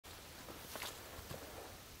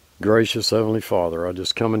Gracious Heavenly Father, I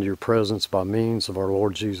just come into your presence by means of our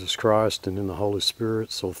Lord Jesus Christ and in the Holy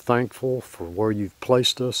Spirit. So thankful for where you've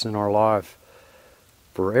placed us in our life,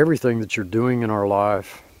 for everything that you're doing in our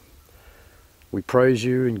life. We praise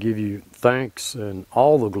you and give you thanks and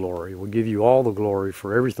all the glory. We give you all the glory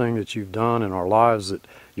for everything that you've done in our lives, that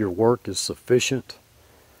your work is sufficient,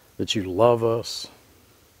 that you love us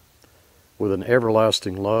with an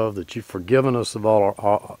everlasting love, that you've forgiven us of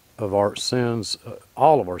all our sins,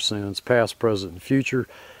 all of our sins, past, present, and future.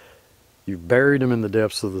 You've buried them in the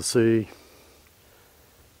depths of the sea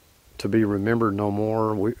to be remembered no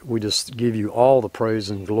more. We just give you all the praise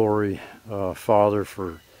and glory, Father,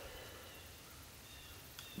 for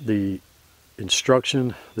the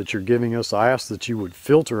instruction that you're giving us. I ask that you would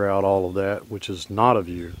filter out all of that which is not of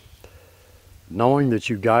you, knowing that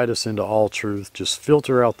you guide us into all truth. Just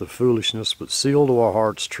filter out the foolishness, but seal to our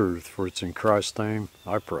hearts truth, for it's in Christ's name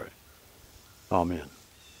I pray. Amen.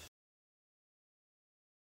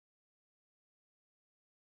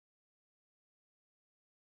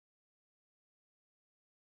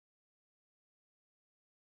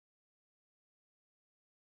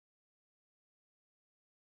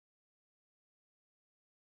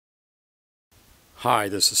 Hi,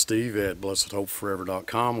 this is Steve at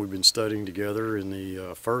BlessedHopeForever.com. We've been studying together in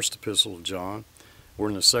the first epistle of John. We're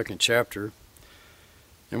in the second chapter,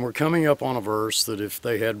 and we're coming up on a verse that if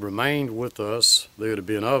they had remained with us, they would have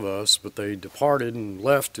been of us, but they departed and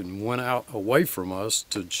left and went out away from us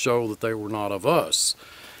to show that they were not of us.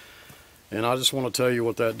 And I just want to tell you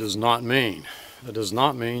what that does not mean. That does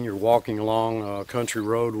not mean you're walking along a country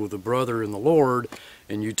road with a brother in the Lord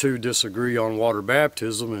and you two disagree on water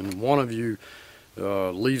baptism and one of you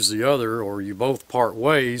leaves the other, or you both part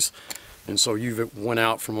ways, and so you went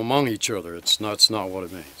out from among each other. That's not what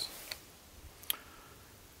it means.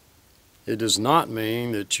 It does not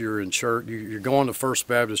mean that you're in church, you're going to First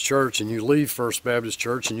Baptist Church and you leave First Baptist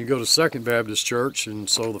Church and you go to Second Baptist Church, and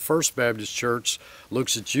so the First Baptist Church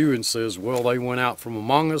looks at you and says, well, they went out from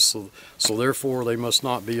among us, so therefore they must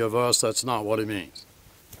not be of us. That's not what it means.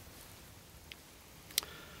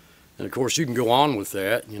 And of course, you can go on with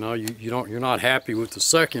that. You know, you're not happy with the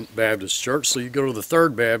Second Baptist Church, so you go to the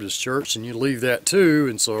Third Baptist Church and you leave that too,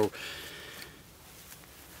 and so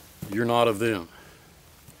you're not of them.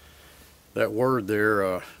 That word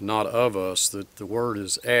there, not of us, that the word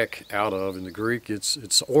is ek, out of in the Greek.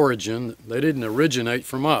 Its origin. They didn't originate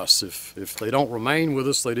from us. If they don't remain with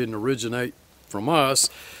us, they didn't originate from us.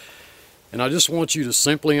 And I just want you to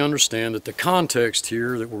simply understand that the context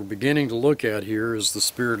here that we're beginning to look at here is the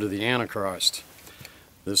spirit of the Antichrist.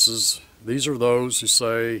 These are those who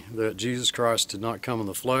say that Jesus Christ did not come in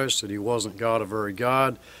the flesh, that he wasn't God, a very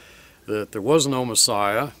God, that there was no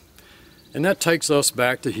Messiah. And that takes us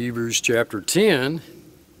back to Hebrews chapter 10,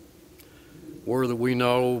 where that we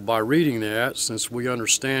know by reading that, since we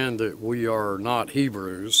understand that we are not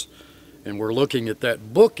Hebrews, and we're looking at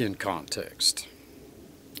that book in context,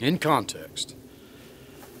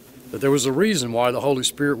 that there was a reason why the Holy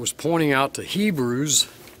Spirit was pointing out to Hebrews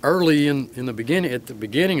early in the beginning, at the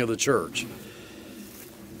beginning of the church,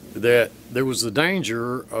 that there was the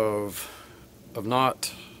danger of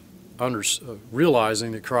not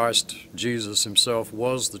realizing that Christ Jesus himself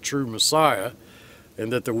was the true Messiah,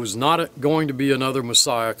 and that there was not going to be another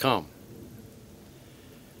Messiah come.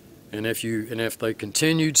 And if they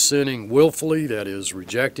continued sinning willfully, that is,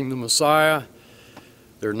 rejecting the Messiah,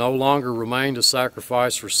 there no longer remained a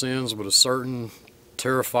sacrifice for sins, but a certain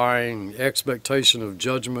terrifying expectation of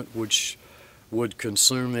judgment which would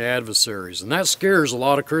consume the adversaries. And that scares a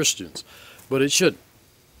lot of Christians, but it shouldn't.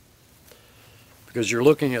 Because you're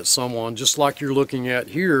looking at someone, just like you're looking at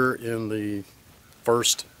here in the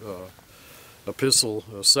first epistle,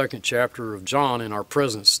 second chapter of John in our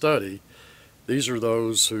present study. These are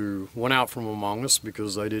those who went out from among us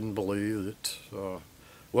because they didn't believe that,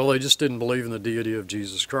 they just didn't believe in the deity of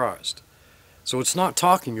Jesus Christ. So it's not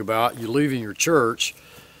talking about you leaving your church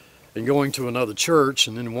and going to another church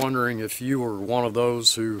and then wondering if you were one of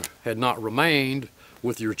those who had not remained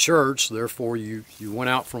with your church, therefore you went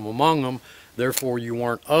out from among them, therefore you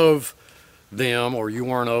weren't of them, or you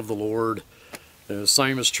weren't of the Lord. The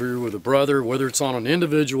same is true with a brother, whether it's on an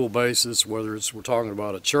individual basis, whether we're talking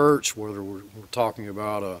about a church, whether we're talking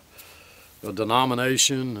about a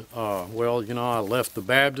denomination. I left the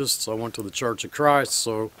Baptists, I went to the Church of Christ,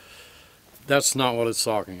 so that's not what it's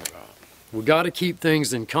talking about. We've got to keep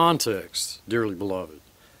things in context, dearly beloved.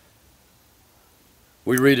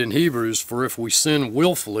 We read in Hebrews, for if we sin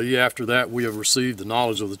willfully, after that we have received the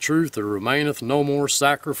knowledge of the truth, there remaineth no more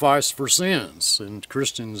sacrifice for sins. And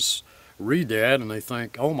Christians read that and they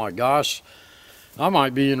think, oh my gosh, I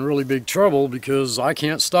might be in really big trouble because I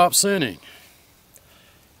can't stop sinning.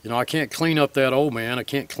 You know, I can't clean up that old man. I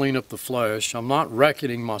can't clean up the flesh. I'm not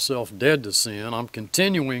reckoning myself dead to sin. I'm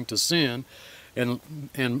continuing to sin.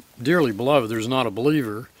 And dearly beloved, there's not a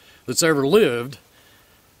believer that's ever lived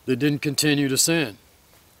that didn't continue to sin.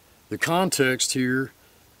 The context here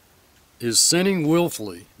is sinning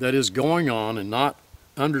willfully, that is going on and not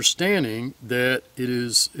understanding that it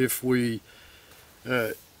is, if we,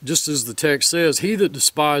 just as the text says, he that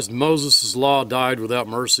despised Moses' law died without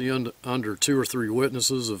mercy under 2 or 3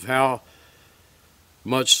 witnesses. Of how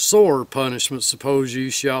much sore punishment, suppose ye,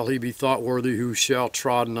 shall he be thought worthy who shall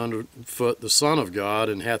trodden under foot the Son of God,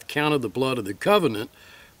 and hath counted the blood of the covenant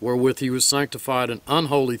wherewith he was sanctified an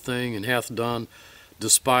unholy thing, and hath done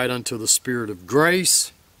despite unto the Spirit of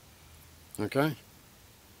grace. Okay?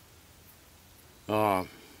 You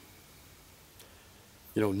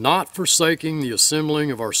know, not forsaking the assembling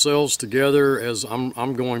of ourselves together, as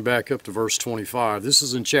I'm going back up to verse 25. This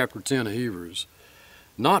is in chapter 10 of Hebrews.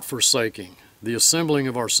 Not forsaking the assembling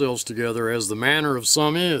of ourselves together, as the manner of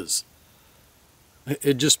some is.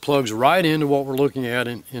 It just plugs right into what we're looking at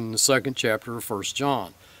in the 2nd chapter of 1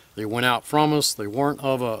 John. They went out from us, they weren't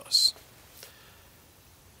of us.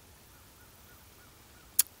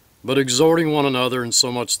 But exhorting one another, and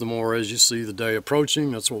so much the more as you see the day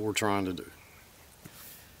approaching. That's what we're trying to do.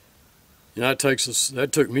 You know, that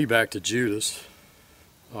took me back to Judas.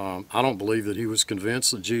 I don't believe that he was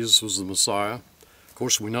convinced that Jesus was the Messiah. Of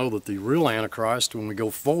course, we know that the real Antichrist, when we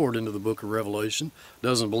go forward into the book of Revelation,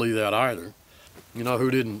 doesn't believe that either. You know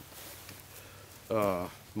who didn't?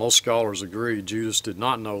 Most scholars agree Judas did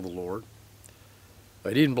not know the Lord.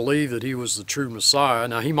 They didn't believe that he was the true Messiah.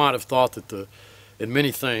 Now, he might have thought that and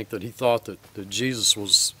many think that he thought that Jesus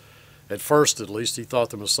was, at first at least, he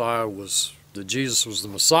thought that Jesus was the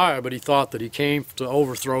Messiah, but he thought that he came to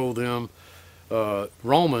overthrow them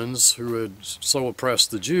Romans who had so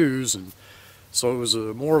oppressed the Jews, and so it was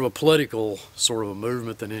more of a political sort of a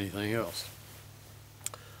movement than anything else.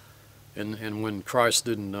 And when Christ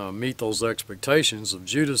didn't meet those expectations of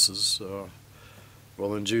Judas's,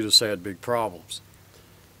 well, then Judas had big problems.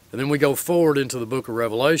 And then we go forward into the book of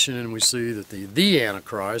Revelation, and we see that the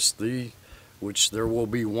Antichrist, which there will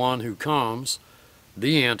be one who comes,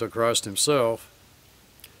 the Antichrist himself,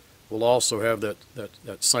 will also have that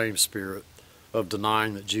same spirit of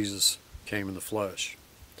denying that Jesus came in the flesh.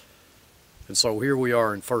 And so here we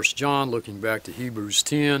are in 1 John, looking back to Hebrews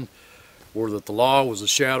 10, where that the law was a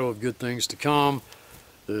shadow of good things to come,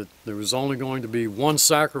 that there was only going to be one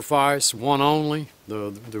sacrifice, one only.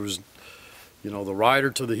 There was, you know, the writer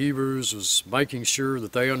to the Hebrews was making sure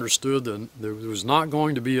that they understood that there was not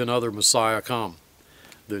going to be another Messiah come,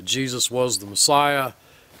 that Jesus was the Messiah.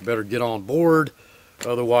 Better get on board,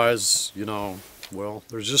 otherwise, you know, well,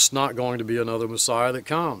 there's just not going to be another Messiah that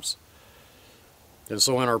comes. And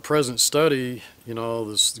so in our present study, you know,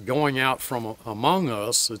 this going out from among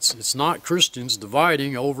us, it's not Christians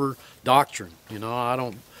dividing over doctrine. You know, I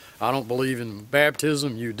don't believe in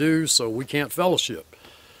baptism, you do, so we can't fellowship.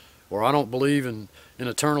 Or I don't believe in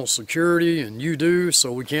eternal security, and you do,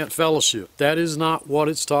 so we can't fellowship. That is not what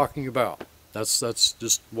it's talking about. That's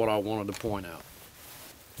just what I wanted to point out.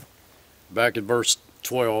 Back in verse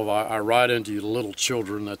 12, I write unto you, little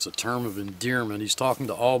children. That's a term of endearment. He's talking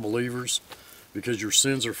to all believers, because your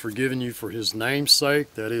sins are forgiven you for his name's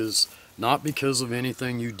sake. That is, not because of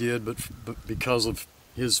anything you did, but because of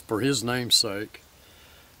for his name's sake.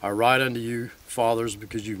 I write unto you, fathers,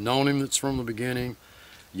 because you've known him that's from the beginning.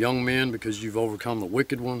 Young men, because you've overcome the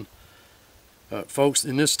wicked one. Folks,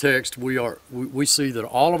 in this text, we see that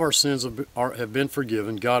all of our sins have been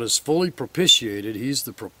forgiven. God is fully propitiated. He's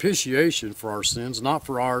the propitiation for our sins, not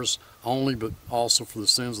for ours only, but also for the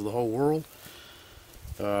sins of the whole world.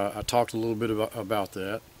 I talked a little bit about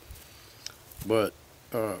that. But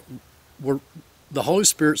the Holy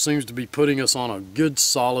Spirit seems to be putting us on a good,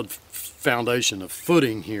 solid foundation, of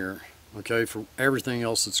footing here, okay, for everything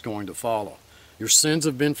else that's going to follow. Your sins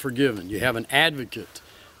have been forgiven. You have an advocate,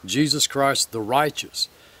 Jesus Christ the righteous.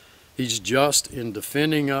 He's just in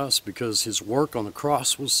defending us because his work on the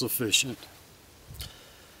cross was sufficient.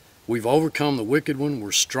 We've overcome the wicked one.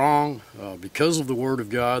 We're strong because of the Word of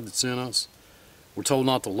God that's in us. We're told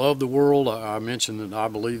not to love the world. I mentioned that I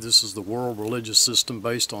believe this is the world religious system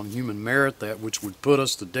based on human merit, that which would put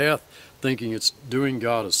us to death, thinking it's doing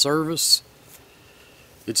God a service.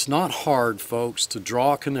 It's not hard, folks, to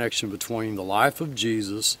draw a connection between the life of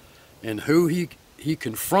Jesus and who he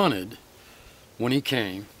confronted when he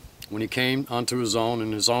came unto his own,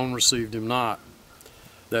 and his own received him not.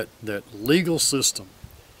 That legal system.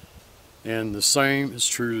 And the same is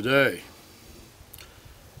true today.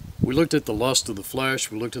 We looked at the lust of the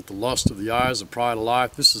flesh. We looked at the lust of the eyes, the pride of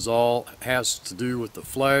life. This is all has to do with the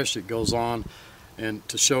flesh. It goes on and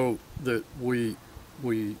to show that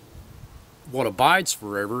what abides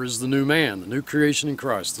forever is the new man, the new creation in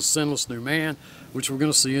Christ, the sinless new man, which we're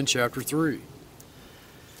going to see in chapter 3.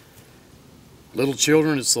 Little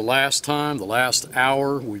children, it's the last time, the last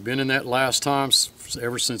hour. We've been in that last time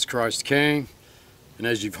ever since Christ came. And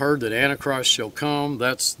as you've heard that Antichrist shall come,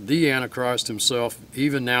 that's the Antichrist himself.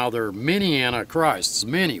 Even now there are many Antichrists.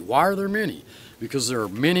 Many. Why are there many? Because there are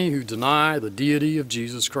many who deny the deity of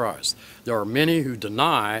Jesus Christ. There are many who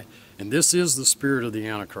deny, and this is the spirit of the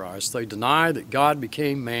Antichrist, they deny that God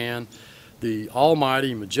became man, the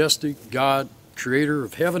almighty, majestic God, creator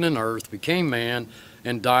of heaven and earth, became man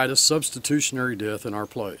and died a substitutionary death in our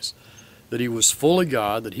place. That he was fully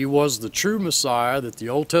God, that he was the true Messiah that the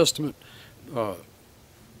Old Testament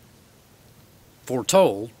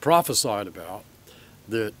foretold, prophesied about,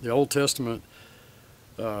 that the Old Testament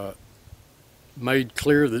made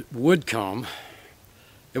clear that would come.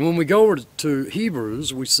 And when we go over to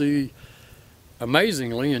Hebrews, we see,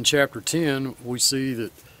 amazingly, in chapter 10, we see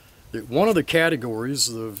that one of the categories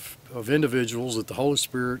of individuals that the Holy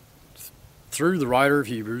Spirit, through the writer of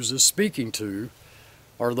Hebrews, is speaking to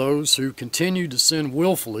are those who continue to sin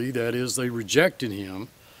willfully. That is, they rejected him.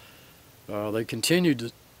 They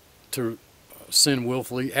continued to sin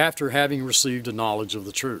willfully after having received a knowledge of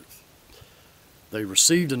the truth. They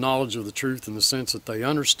received a knowledge of the truth in the sense that they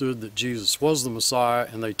understood that Jesus was the Messiah,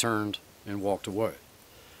 and they turned and walked away.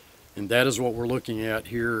 And that is what we're looking at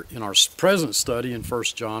here in our present study in 1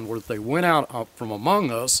 John, where they went out from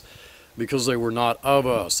among us because they were not of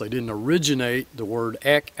us. They didn't originate, the word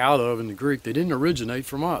ek, out of in the Greek, they didn't originate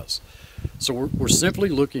from us. So we're simply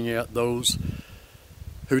looking at those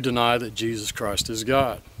who deny that Jesus Christ is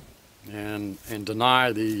God, and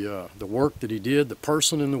deny the work that he did, the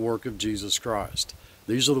person and the work of Jesus Christ.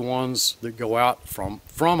 These are the ones that go out from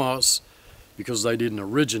us because they didn't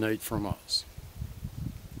originate from us.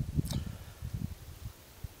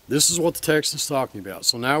 This is what the text is talking about.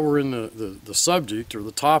 So now we're in the subject or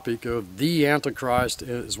the topic of the Antichrist,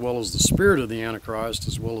 as well as the spirit of the Antichrist,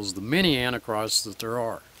 as well as the many Antichrists that there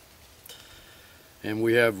are. And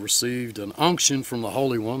we have received an unction from the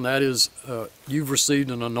Holy One. That is, you've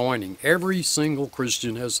received an anointing. Every single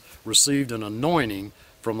Christian has received an anointing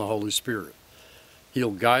from the Holy Spirit.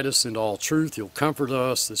 He'll guide us into all truth. He'll comfort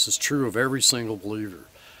us. This is true of every single believer.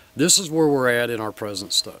 This is where we're at in our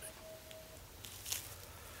present study.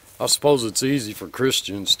 I suppose it's easy for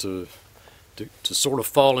Christians to sort of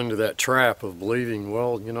fall into that trap of believing,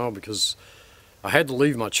 well, you know, because I had to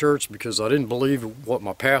leave my church because I didn't believe what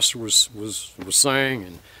my pastor was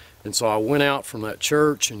saying, and so I went out from that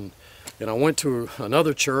church and I went to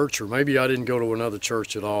another church, or maybe I didn't go to another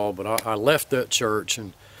church at all, but I left that church,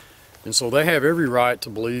 and so they have every right to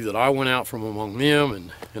believe that I went out from among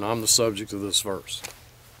them, and I'm the subject of this verse.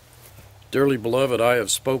 Dearly beloved, I have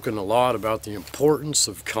spoken a lot about the importance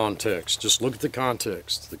of context. Just look at the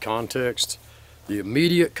context. The context, the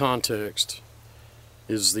immediate context,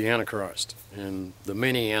 is the Antichrist and the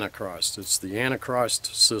many Antichrists. It's the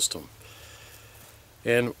Antichrist system.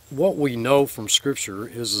 And what we know from Scripture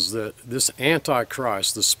is that this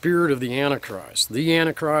Antichrist, the spirit of the Antichrist,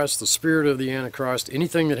 the spirit of the Antichrist,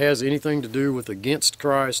 anything that has anything to do with against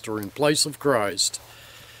Christ or in place of Christ,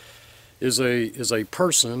 is a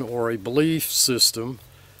person or a belief system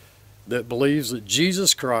that believes that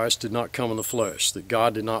Jesus Christ did not come in the flesh, that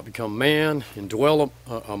God did not become man and dwell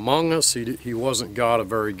among us. He wasn't God, a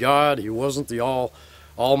very God. He wasn't the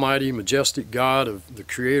almighty, majestic God, of the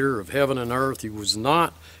creator of heaven and earth. He was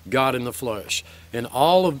not God in the flesh. And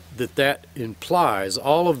all of that implies,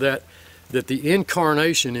 all of that the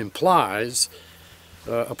incarnation implies,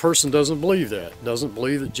 a person doesn't believe that, doesn't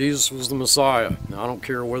believe that Jesus was the Messiah. Now, I don't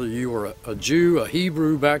care whether you were a Jew, a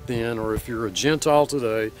Hebrew back then, or if you're a Gentile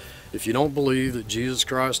today. If you don't believe that Jesus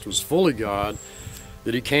Christ was fully God,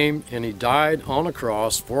 that he came and he died on a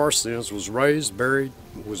cross for our sins, was buried,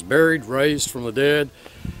 raised from the dead,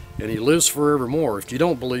 and he lives forevermore. If you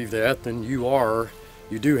don't believe that, then you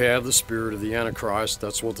do have the spirit of the Antichrist.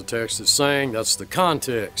 That's what the text is saying. That's the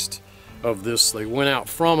context of this. They went out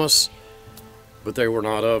from us, but they were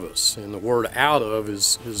not of us. And the word out of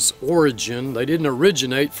is origin. They didn't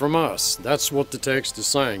originate from us. That's what the text is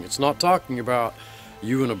saying. It's not talking about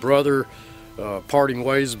you and a brother parting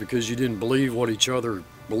ways because you didn't believe what each other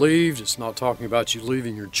believed. It's not talking about you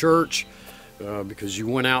leaving your church because you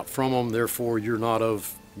went out from them, therefore you're not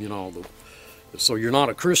of, you know, so you're not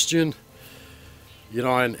a Christian. You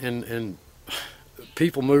know, and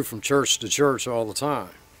people move from church to church all the time.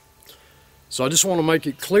 So I just want to make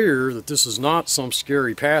it clear that this is not some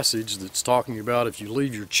scary passage that's talking about if you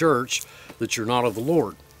leave your church that you're not of the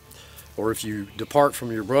Lord, or if you depart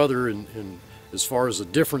from your brother and as far as the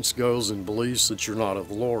difference goes in beliefs that you're not of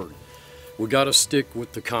the Lord. We got to stick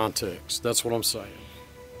with the context. That's what I'm saying.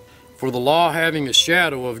 For the law having a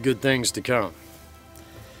shadow of good things to come,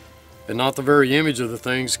 and not the very image of the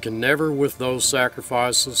things, can never with those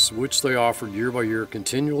sacrifices which they offered year by year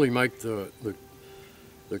continually make the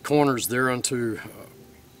corners thereunto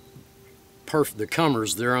perfect, the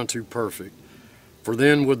comers thereunto perfect. For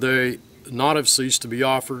then would they not have ceased to be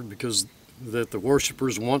offered, because that the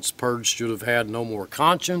worshippers once purged should have had no more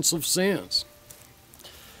conscience of sins.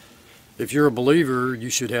 If you're a believer, you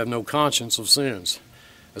should have no conscience of sins.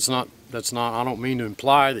 That's not, I don't mean to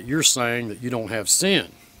imply that you're saying that you don't have sin,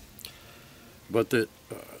 but that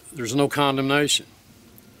there's no condemnation.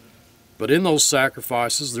 But in those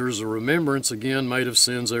sacrifices, there's a remembrance again made of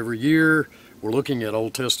sins every year. We're looking at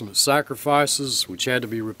Old Testament sacrifices, which had to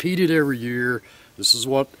be repeated every year. This is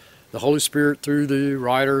what the Holy Spirit, through the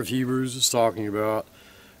writer of Hebrews, is talking about.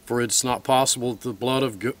 For it's not possible that the blood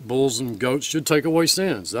of bulls and goats should take away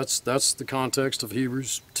sins. That's the context of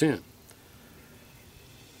Hebrews 10.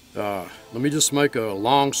 Let me just make a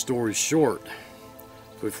long story short.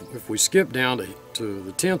 If we skip down to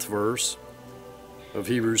the 10th verse of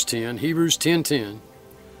Hebrews 10, Hebrews 10:10,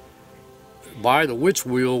 by the which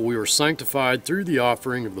will we are sanctified through the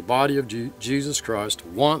offering of the body of Jesus Christ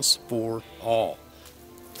once for all.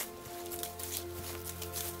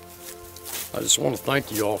 I just want to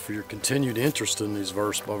thank you all for your continued interest in these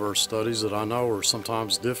verse-by-verse studies that I know are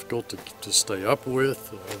sometimes difficult to stay up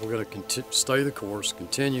with. We're going to stay the course,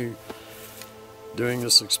 continue doing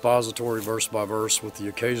this expository verse-by-verse with the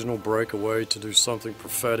occasional breakaway to do something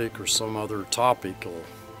prophetic or some other topical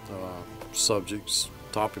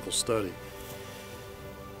topical study.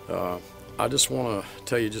 I just want to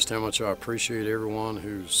tell you just how much I appreciate everyone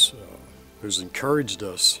who's encouraged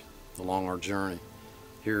us along our journey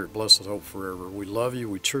here at Blessed Hope Forever. We love you,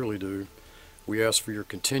 we truly do. We ask for your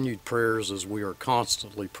continued prayers as we are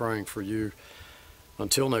constantly praying for you.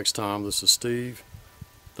 Until next time, this is Steve.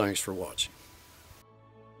 Thanks for watching.